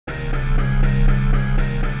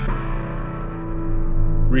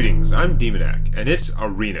Greetings, I'm Demonac, and it's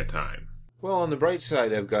arena time. Well, on the bright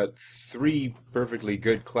side, I've got 3 perfectly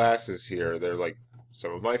good classes here. They're like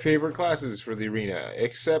some of my favorite classes for the arena,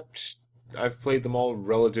 except I've played them all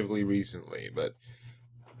relatively recently, but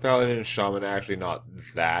Paladin and Shaman are actually not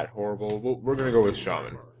that horrible. We're gonna go with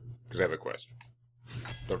Shaman, because I have a quest.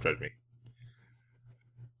 Don't judge me.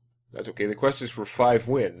 That's okay, the quest is for 5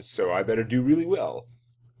 wins, so I better do really well.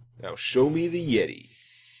 Now, show me the Yeti.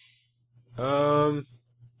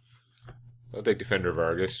 I'll take Defender of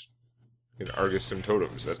Argus. And Argus some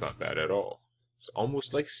totems, that's not bad at all. It's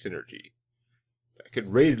almost like synergy. I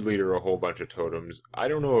could raid leader a whole bunch of totems. I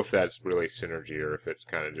don't know if that's really synergy or if it's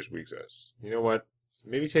kind of just weaks us. You know what?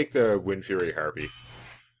 Maybe take the Wind Fury Harpy.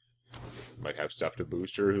 Might have stuff to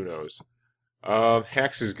boost her, who knows.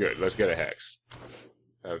 Hex is good. Let's get a Hex.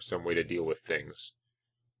 Have some way to deal with things.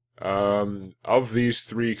 Of these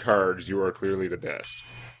 3 cards, you are clearly the best.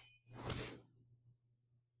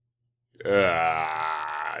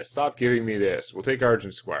 Stop giving me this. We'll take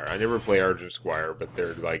Argent Squire. I never play Argent Squire, but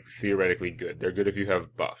they're, like, theoretically good. They're good if you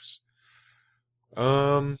have buffs.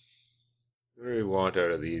 What do we want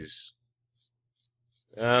out of these?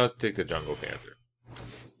 I'll take the Jungle Panther.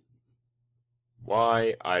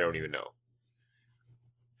 Why? I don't even know.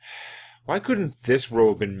 Why couldn't this row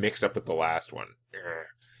have been mixed up with the last one?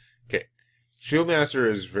 Okay.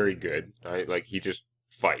 Shieldmaster is very good. He just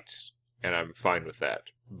fights, and I'm fine with that.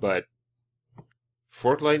 But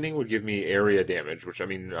Fork Lightning would give me area damage, which, I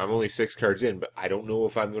mean, I'm only 6 cards in, but I don't know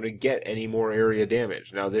if I'm going to get any more area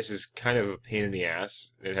damage. Now, this is kind of a pain in the ass.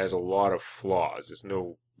 It has a lot of flaws. It's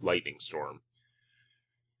no Lightning Storm.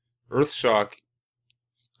 Earthshock,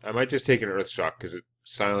 I might just take an Earthshock, because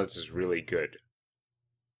silence is really good.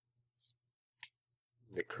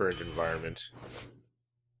 The current environment.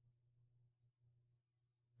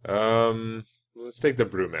 Let's take the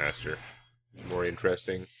Brewmaster. More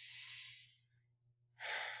interesting.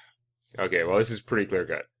 Okay, well, this is pretty clear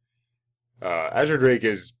cut. Azure Drake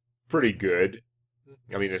is pretty good.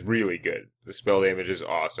 I mean, it's really good. The spell damage is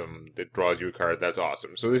awesome. It draws you a card, that's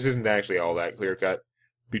awesome. So this isn't actually all that clear cut.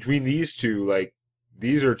 Between these two, like,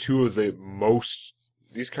 these are 2 of the most...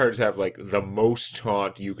 These cards have, like, the most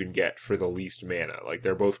taunt you can get for the least mana. Like,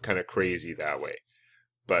 they're both kind of crazy that way.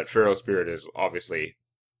 But Feral Spirit is, obviously,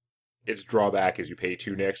 its drawback is you pay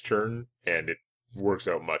 2 next turn, and it works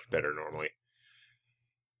out much better normally.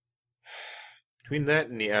 Between that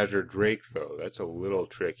and the Azure Drake, though, that's a little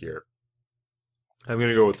trickier. I'm going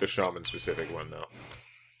to go with the Shaman-specific one,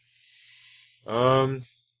 though.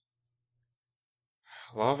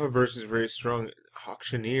 Lava Burst is very strong.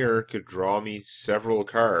 Auctioneer could draw me several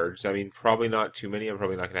cards. I mean, probably not too many. I'm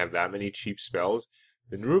probably not going to have that many cheap spells.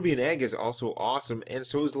 The Nerubian Egg is also awesome, and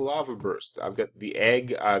so is the Lava Burst. I've got the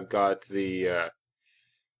Egg. I've got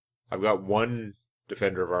 1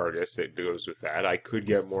 Defender of Argus that goes with that. I could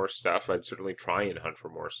get more stuff. I'd certainly try and hunt for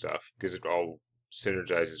more stuff, because it all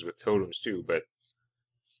synergizes with totems too, but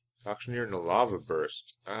Auctioneer and the Lava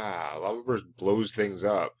Burst. Lava Burst blows things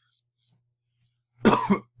up.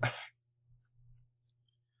 Oh,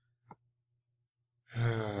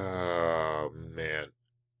 man.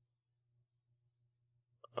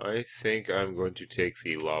 I think I'm going to take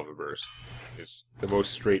the Lava Burst. It's the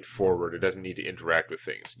most straightforward. It doesn't need to interact with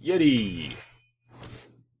things. Yeti!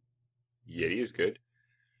 Yeti is good.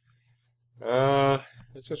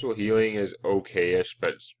 Ancestral Healing is okay-ish,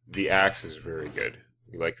 but the Axe is very good.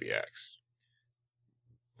 We like the Axe.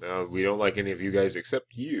 No, we don't like any of you guys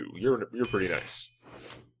except you. You're pretty nice.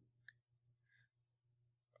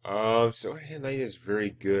 So Knight is very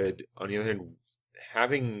good. On the other hand,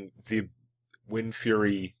 having the Wind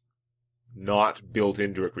Fury not built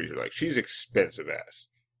into a creature, like, she's expensive ass.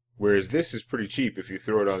 Whereas this is pretty cheap if you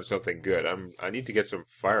throw it on something good. I need to get some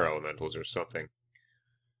Fire Elementals or something.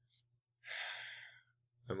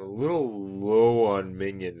 I'm a little low on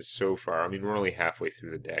minions so far. I mean, we're only halfway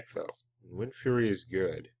through the deck, though. Wind Fury is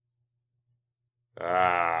good.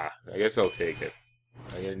 I guess I'll take it.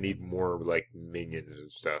 I'm gonna need more, like, minions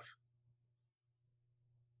and stuff.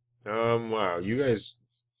 Wow, you guys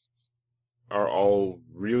are all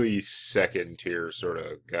really second-tier sort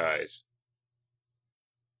of guys.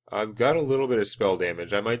 I've got a little bit of spell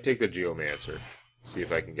damage. I might take the Geomancer. See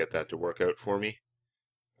if I can get that to work out for me.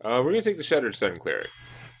 We're gonna take the Shattered Sun Cleric.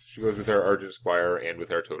 She goes with our Argent Squire and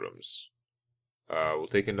with our totems. We'll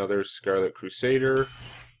take another Scarlet Crusader.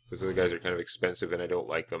 Those other guys are kind of expensive and I don't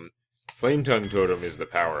like them. Flame Tongue Totem is the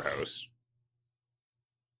powerhouse.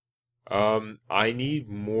 I need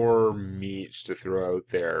more meat to throw out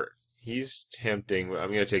there. He's tempting.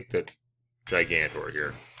 I'm going to take the Gigantor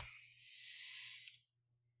here.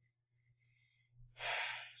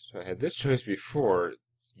 So I had this choice before.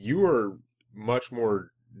 you are much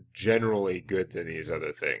more generally good than these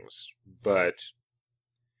other things, but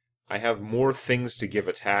I have more things to give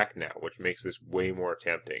attack now, which makes this way more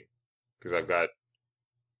tempting. Because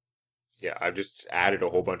I've just added a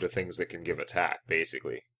whole bunch of things that can give attack,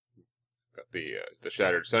 basically. Got the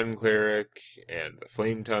Shattered Sun Cleric, and the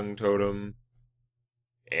Flame Tongue Totem,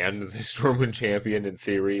 and the Stormwind Champion in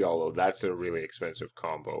theory, although that's a really expensive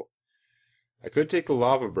combo. I could take the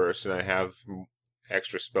Lava Burst, and I have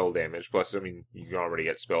extra spell damage, plus, I mean, you can already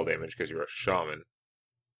get spell damage because you're a Shaman.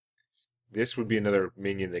 This would be another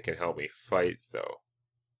minion that can help me fight, though.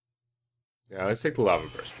 Now, let's take the Lava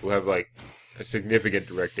Burst. We'll have, like, a significant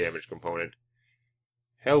direct damage component.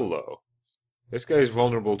 Hello. This guy is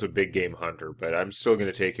vulnerable to Big Game Hunter, but I'm still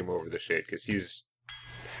going to take him over the Shade, because he's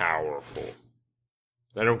powerful.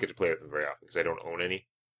 I don't get to play with him very often, because I don't own any.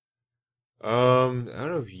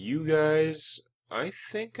 Out of you guys, I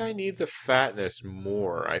think I need the Fatness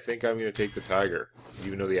more. I think I'm going to take the Tiger,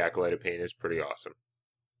 even though the Acolyte of Pain is pretty awesome.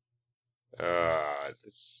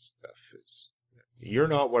 This stuff is... You're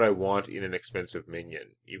not what I want in an expensive minion.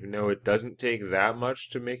 Even though it doesn't take that much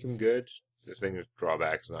to make him good, this thing's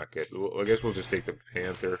drawback's not good. I guess we'll just take the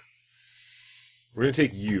Panther. We're gonna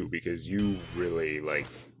take you, because you really, like,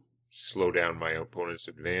 slow down my opponent's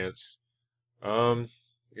advance.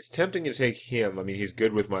 It's tempting to take him. I mean, he's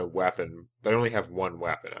good with my weapon, but I only have one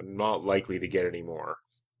weapon. I'm not likely to get any more.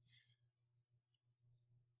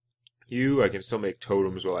 You, I can still make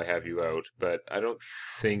totems while I have you out, but I don't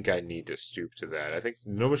think I need to stoop to that. I think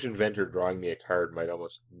Gnomish Inventor drawing me a card might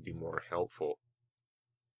almost be more helpful.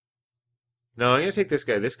 No, I'm going to take this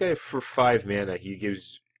guy. This guy, for 5 mana, he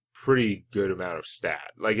gives pretty good amount of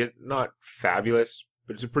stat. Like, it's not fabulous,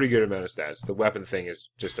 but it's a pretty good amount of stats. The weapon thing is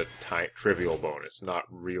just a trivial bonus, not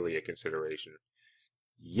really a consideration.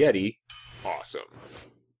 Yeti, awesome.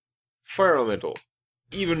 Fire Elemental,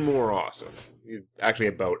 even more awesome. Actually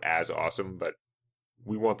about as awesome, but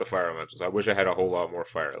we want the Fire Elementals. I wish I had a whole lot more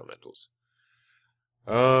Fire Elementals.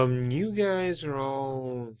 You guys are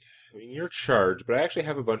all... I mean, you're charged, but I actually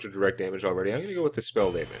have a bunch of direct damage already. I'm going to go with the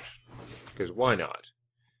spell damage, because why not?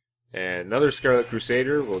 And another Scarlet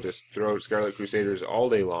Crusader. We'll just throw out Scarlet Crusaders all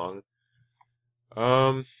day long.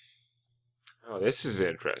 Oh, this is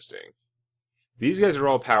interesting. These guys are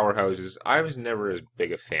all powerhouses. I was never as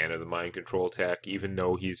big a fan of the mind control tech, even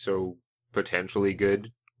though he's so potentially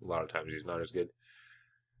good. A lot of times he's not as good.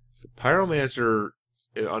 The Pyromancer,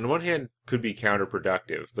 on one hand, could be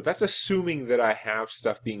counterproductive, but that's assuming that I have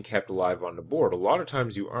stuff being kept alive on the board. A lot of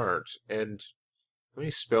times you aren't. And how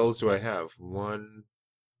many spells do I have? 1,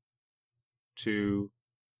 2,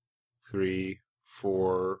 3,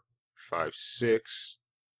 4, 5, 6.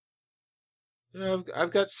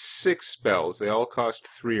 I've got 6 spells. They all cost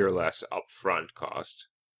 3 or less upfront cost.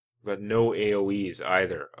 But no AoEs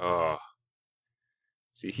either. Oh.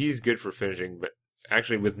 See, he's good for finishing, but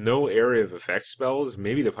actually with no area of effect spells,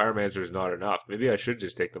 maybe the Pyromancer is not enough. Maybe I should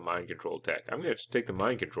just take the Mind Control tech. I'm going to take the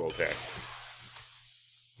Mind Control tech.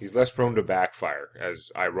 He's less prone to backfire,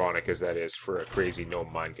 as ironic as that is for a crazy no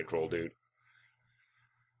Mind Control dude.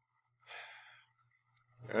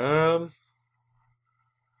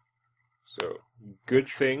 So, good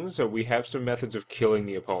things. We have some methods of killing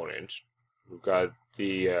the opponent. We've got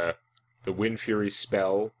the Wind Fury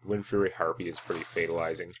spell. Wind Fury Harpy is pretty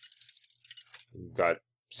fatalizing. We've got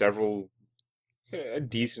a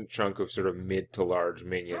decent chunk of sort of mid to large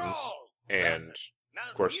minions, and,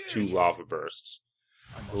 of course, 2 Lava Bursts.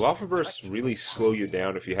 The Lava Bursts really slow you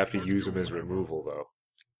down if you have to use them as removal, though.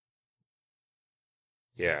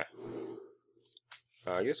 Yeah.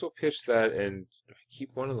 I guess we'll pitch that and keep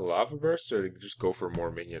one of the Lava Bursts, or just go for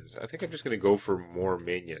more minions. I think I'm just going to go for more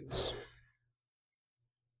minions.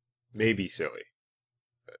 Maybe silly.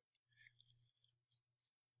 But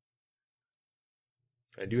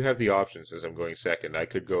I do have the option since I'm going second. I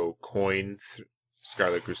could go coin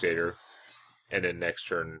Scarlet Crusader, and then next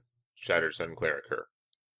turn Shattered Sun Cleric her.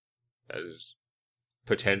 That is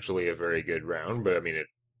potentially a very good round, but I mean, it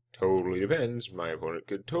totally depends. My opponent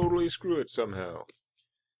could totally screw it somehow.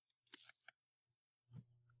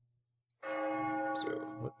 So,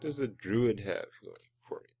 what does the Druid have going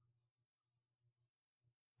for me?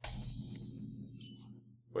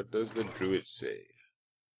 What does the Druid say?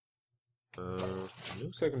 No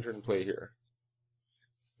second turn play here.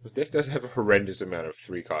 The deck does have a horrendous amount of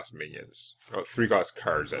 3-cost minions. Oh, 3-cost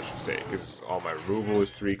cards, I should say, because all my removal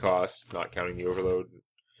is 3 cost, not counting the overload.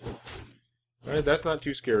 Alright, that's not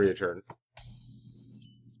too scary a turn.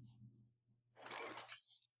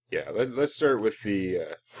 Yeah, let's start with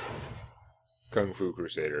the Kung Fu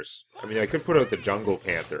Crusaders. I mean, I could put out the Jungle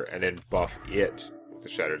Panther and then buff it the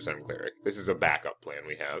Shattered Sun Cleric. This is a backup plan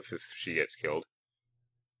we have if she gets killed.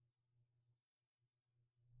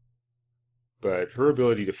 But her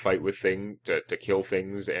ability to fight with things, to kill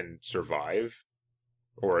things and survive,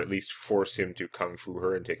 or at least force him to kung fu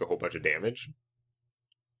her and take a whole bunch of damage,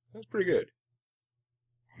 that's pretty good.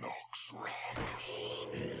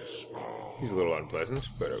 He's a little unpleasant,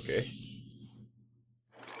 but okay.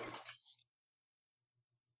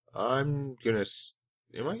 Am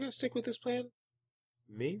I gonna stick with this plan?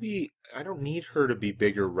 Maybe I don't need her to be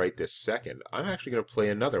bigger right this second. I'm actually gonna play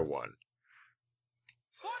another one.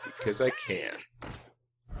 Because I can.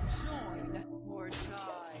 Join or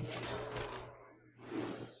die.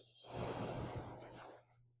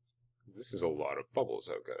 This is a lot of bubbles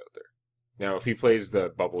I've got out there. Now, if he plays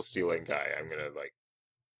the bubble stealing guy, I'm gonna, like,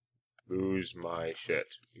 lose my shit.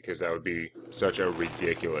 Because that would be such a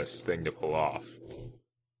ridiculous thing to pull off.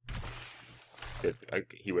 That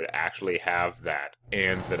he would actually have that,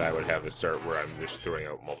 and that I would have the start where I'm just throwing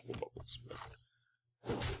out multiple bubbles.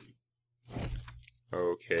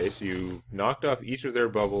 Okay, so you knocked off each of their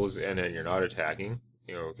bubbles, and then you're not attacking.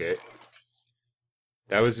 Okay.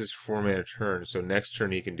 That was his 4-mana turn, so next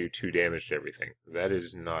turn he can do 2 damage to everything. That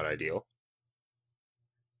is not ideal.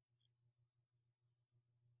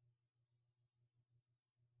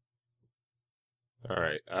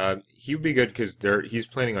 Alright, he would be good because he's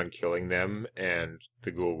planning on killing them, and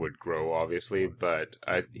the ghoul would grow, obviously, but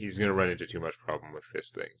he's going to run into too much problem with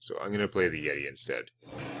this thing. So I'm going to play the Yeti instead.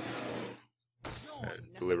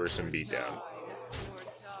 And deliver some beatdown.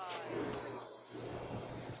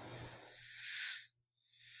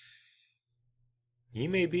 He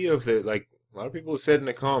may be of the, like, a lot of people have said in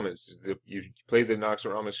the comments, that you play the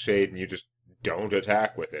Noxoramus Shade and you just don't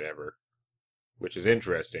attack with it ever. Which is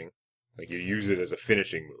interesting. Like, you use it as a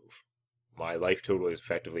finishing move. My life total is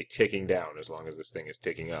effectively ticking down as long as this thing is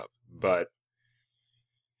ticking up. But,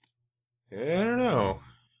 I don't know.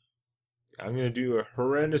 I'm going to do a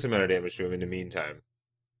horrendous amount of damage to him in the meantime.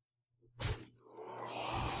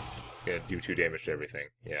 Going to do 2 damage to everything.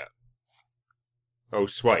 Yeah. Oh,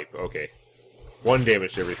 swipe. Okay. 1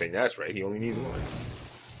 damage to everything. That's right. He only needs 1.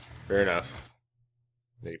 Fair enough.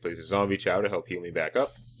 Then he plays a Zombie Chow to help heal me back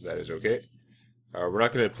up. That is okay. We're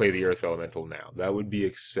not going to play the Earth Elemental now. That would be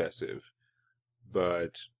excessive.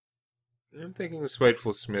 But I'm thinking the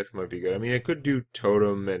Spiteful Smith might be good. I mean, it could do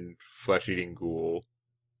Totem and Flesh-Eating Ghoul.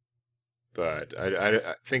 But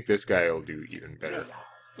I think this guy will do even better.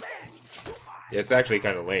 Yeah, it's actually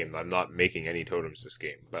kind of lame. I'm not making any totems this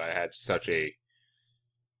game. But I had such a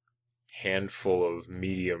handful of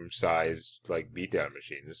medium-sized, like, beatdown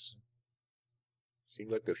machines.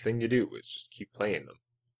 Seemed like the thing to do was just keep playing them.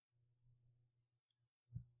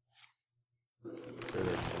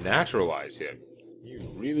 Naturalize him. You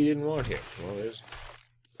really didn't want him. Well, there's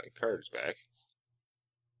my cards back.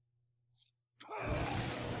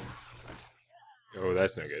 Oh,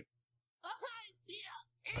 that's no good.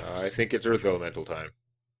 I think it's Earth Elemental time.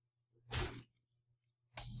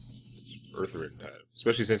 It's Earth Written time.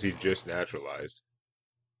 Especially since he just naturalized.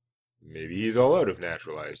 Maybe he's all out of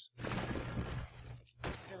naturalize.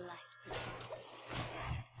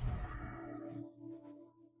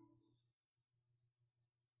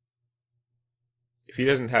 If he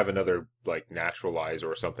doesn't have another, like, naturalize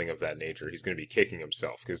or something of that nature, he's going to be kicking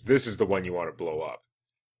himself, because this is the one you want to blow up.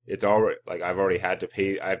 It's already, like, I've already had to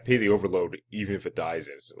pay, I pay the overload even if it dies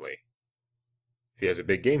instantly. If he has a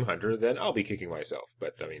big game hunter, then I'll be kicking myself,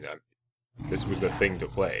 but, I mean, this was the thing to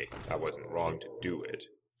play. I wasn't wrong to do it.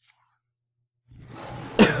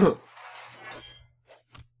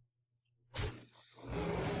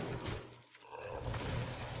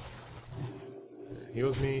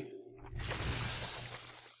 Heals me.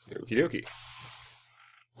 Okie dokie.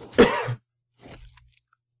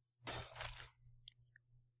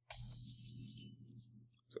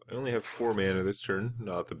 So I only have 4 mana this turn.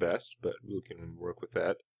 Not the best, but we can work with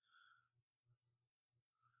that.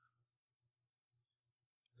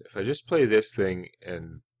 If I just play this thing,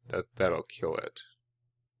 and that'll kill it.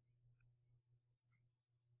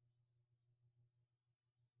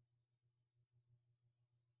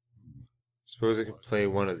 Suppose I could play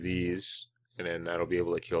one of these, and then that'll be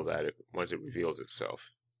able to kill that once it reveals itself.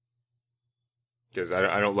 Because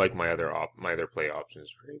I don't like my other play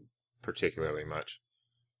options very particularly much.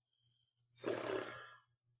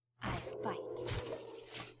 I fight.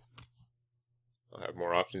 I'll have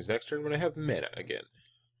more options next turn when I have mana again.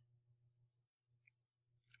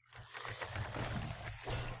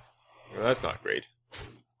 Well, that's not great.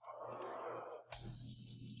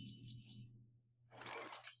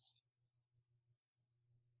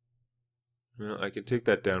 Well, I can take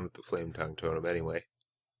that down with the Flame Tongue Totem anyway.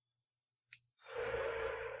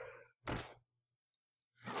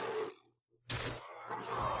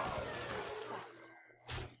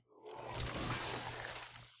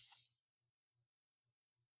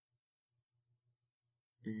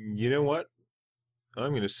 You know what?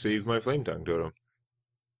 I'm gonna save my Flame Tongue Totem.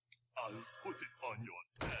 I'll put it on your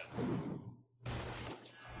tab.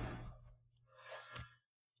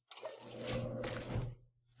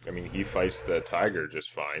 I mean, he fights the tiger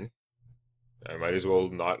just fine. I might as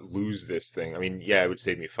well not lose this thing. I mean, yeah, it would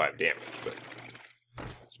save me 5 damage, but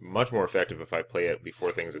it's much more effective if I play it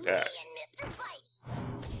before things attack.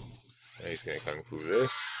 And he's gonna Kung Fu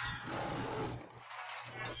this.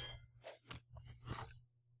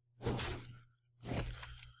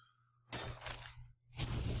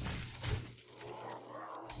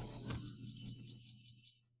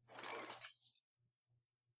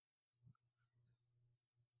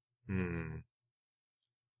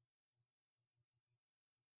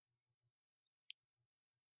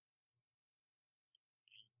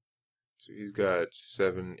 So he's got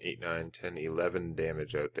 7, 8, 9, 10, 11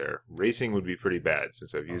 damage out there. Racing would be pretty bad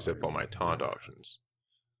since I've used up all my taunt options.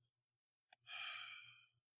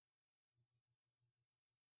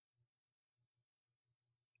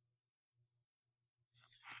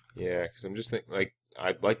 Yeah, because I'm just thinking, like,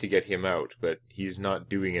 I'd like to get him out, but he's not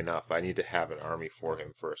doing enough. I need to have an army for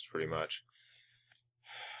him first, pretty much.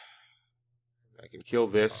 I can kill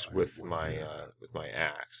this with my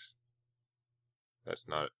axe. That's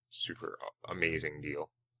not a super amazing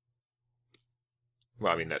deal.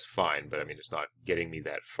 Well, I mean, that's fine, but I mean, it's not getting me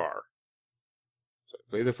that far. So I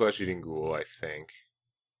play the Flesh-Eating Ghoul, I think.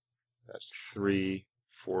 That's 3,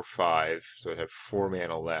 4, 5, so I have 4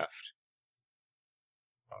 mana left.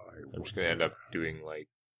 I'm just going to end up doing, like,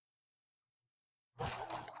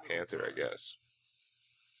 Panther, I guess.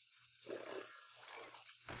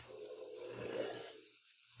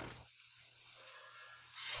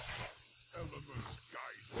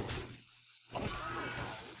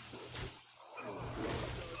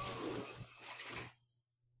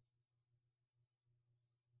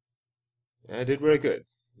 I did what I could.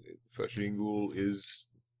 Flesh-Eating Ghoul is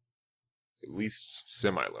at least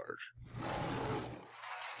semi-large.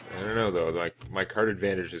 I don't know, though. Like, my card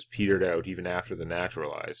advantage has petered out even after the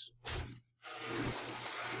Naturalize.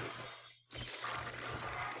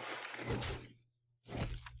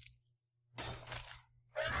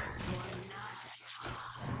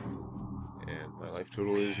 And my life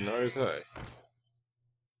total is not as high.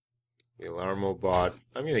 The Alarmobot.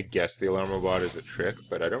 I'm going to guess the Alarmobot is a trick,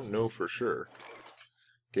 but I don't know for sure.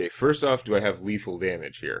 Okay, first off, do I have lethal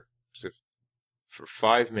damage here? So for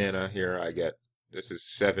 5 mana here, I get, this is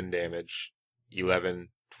 7 damage, 11,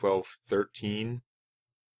 12, 13,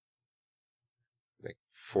 like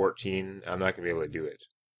 14. I'm not going to be able to do it.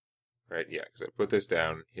 Right, yeah, because I put this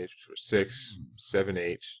down, hit for 6, 7,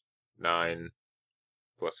 8, 9,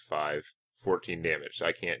 plus 5, 14 damage. So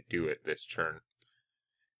I can't do it this turn.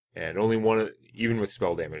 And only one, even with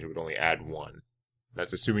spell damage, it would only add 1.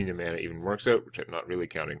 That's assuming the mana even works out, which I'm not really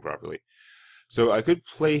counting properly. So I could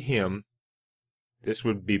play him. This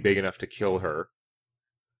would be big enough to kill her.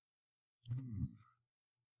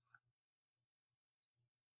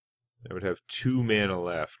 I would have 2 mana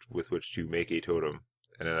left with which to make a totem,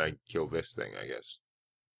 and then I'd kill this thing, I guess.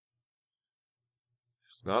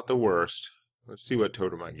 It's not the worst. Let's see what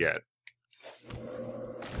totem I get.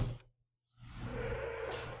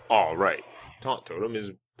 Alright, Taunt Totem is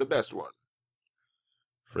the best one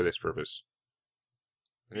for this purpose.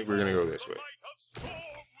 I think we're going to go this way.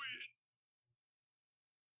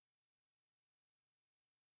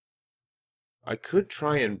 I could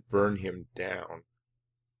try and burn him down.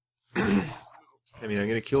 I mean, I'm going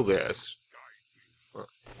to kill this. Well,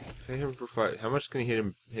 if I hit him for 5, how much can he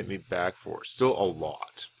hit me back for? Still a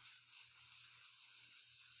lot.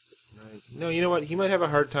 No, you know what? He might have a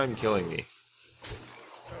hard time killing me.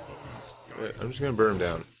 I'm just going to burn him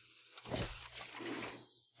down.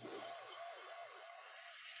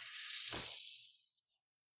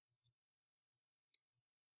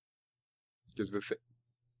 Because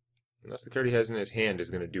unless the card he has in his hand is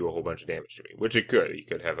going to do a whole bunch of damage to me, which it could. He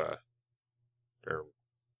could have a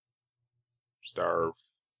Star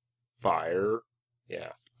Fire.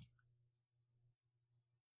 Yeah.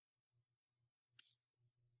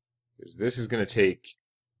 Because this is going to take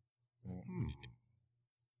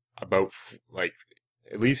about, like,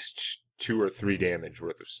 at least 2 or 3 damage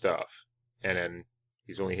worth of stuff. And then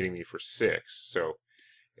he's only hitting me for 6, so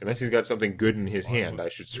unless he's got something good in his hand, I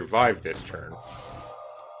should survive this turn.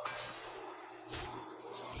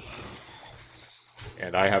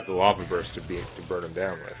 And I have the Lava Burst to burn him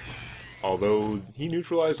down with. Although, he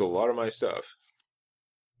neutralized a lot of my stuff.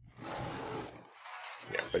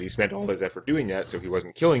 Yeah, but he spent all his effort doing that, so he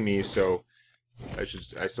wasn't killing me, so I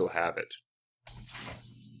still have it.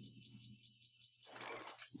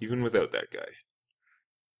 Even without that guy.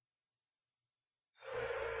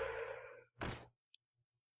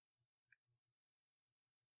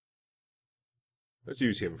 Let's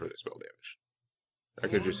use him for the spell damage. I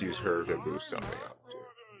could just use her to boost something up, too.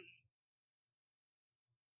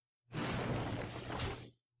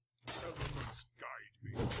 Elements guide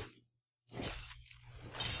me.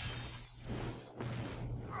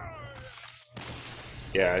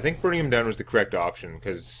 Yeah, I think burning him down was the correct option,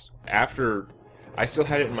 because after... I still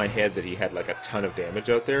had it in my head that he had like a ton of damage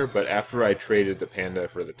out there, but after I traded the panda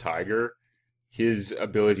for the tiger, his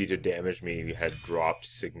ability to damage me had dropped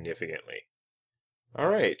significantly.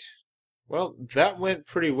 Alright. Well, that went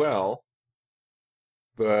pretty well,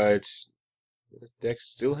 but this deck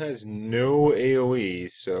still has no AoE,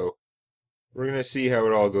 so we're going to see how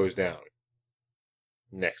it all goes down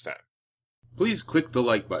next time. Please click the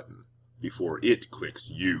like button before it clicks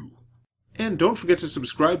you. And don't forget to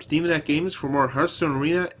subscribe to Demonac Games for more Hearthstone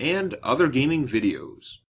Arena and other gaming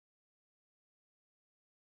videos.